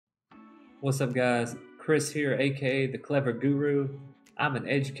What's up, guys? Chris here, aka the Clever Guru. I'm an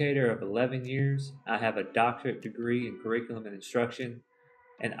educator of 11 years. I have a doctorate degree in curriculum and instruction,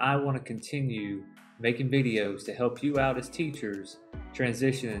 and I want to continue making videos to help you out as teachers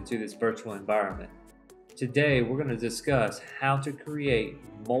transition into this virtual environment. Today, we're going to discuss how to create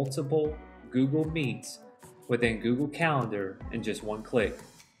multiple Google Meets within Google Calendar in just one click.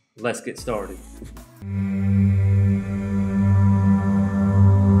 Let's get started.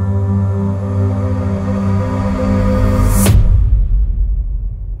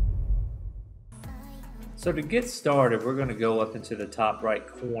 So to get started, we're going to go up into the top right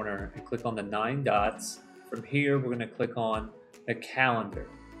corner and click on the 9 dots. From here, we're going to click on the calendar.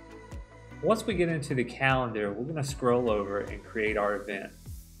 Once we get into the calendar, we're going to scroll over and create our event.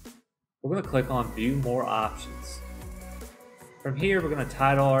 We're going to click on View More Options. From here, we're going to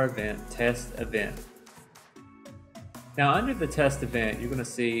title our event Test Event. Now, under the test event, you're going to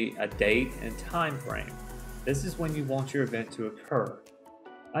see a date and time frame. This is when you want your event to occur.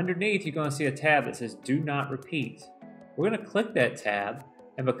 Underneath, you're going to see a tab that says Do Not Repeat. We're going to click that tab,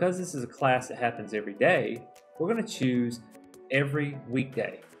 and because this is a class that happens every day, we're going to choose every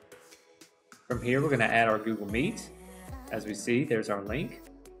weekday. From here, we're going to add our Google Meet. As we see, there's our link.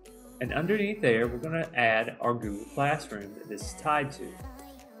 And underneath there, we're going to add our Google Classroom that this is tied to.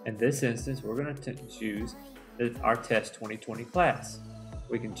 In this instance, we're going to choose our Test 2020 class.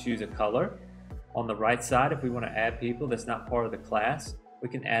 We can choose a color. On the right side, if we want to add people that's not part of the class, we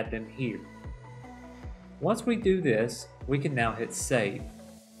can add them here. Once we do this, we can now hit save.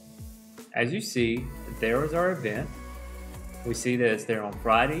 As you see, there is our event. We see that it's there on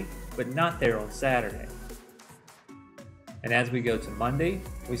Friday, but not there on Saturday. And as we go to Monday,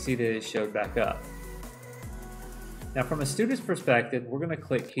 we see that it showed back up. Now from a student's perspective, we're going to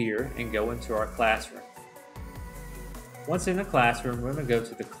click here and go into our classroom. Once in the classroom, we're going to go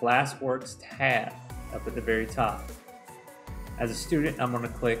to the Classworks tab up at the very top. As a student, I'm going to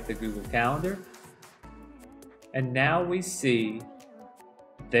click the Google Calendar. And now we see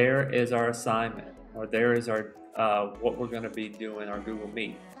there is our assignment, or there is our what we're going to be doing, our Google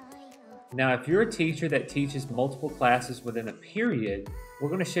Meet. Now, if you're a teacher that teaches multiple classes within a period, we're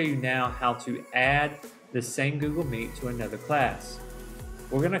going to show you now how to add the same Google Meet to another class.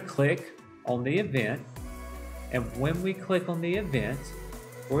 We're going to click on the event, and when we click on the event,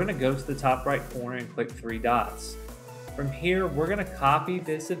 we're going to go to the top right corner and click 3 dots. From here, we're going to copy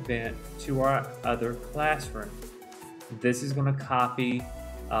this event to our other classroom. This is going to copy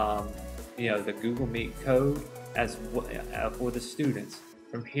the Google Meet code as for the students.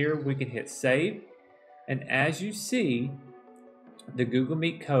 From here, we can hit save. And as you see, the Google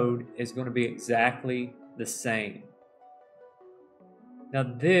Meet code is going to be exactly the same. Now,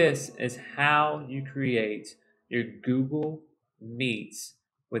 this is how you create your Google Meets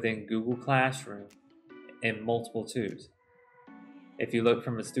within Google Classroom in multiple tubes. If you look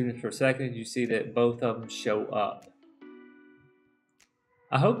from a student's perspective, you see that both of them show up.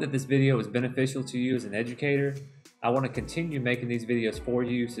 I hope that this video was beneficial to you as an educator. I want to continue making these videos for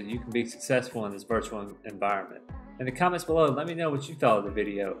you so you can be successful in this virtual environment. In the comments below, let me know what you thought of the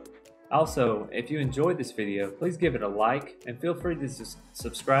video. Also, if you enjoyed this video, please give it a like and feel free to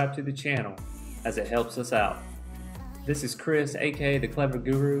subscribe to the channel as it helps us out. This is Chris, aka the Clever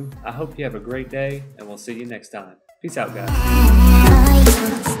Guru. I hope you have a great day, and we'll see you next time. Peace out,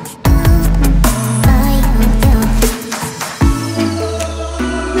 guys.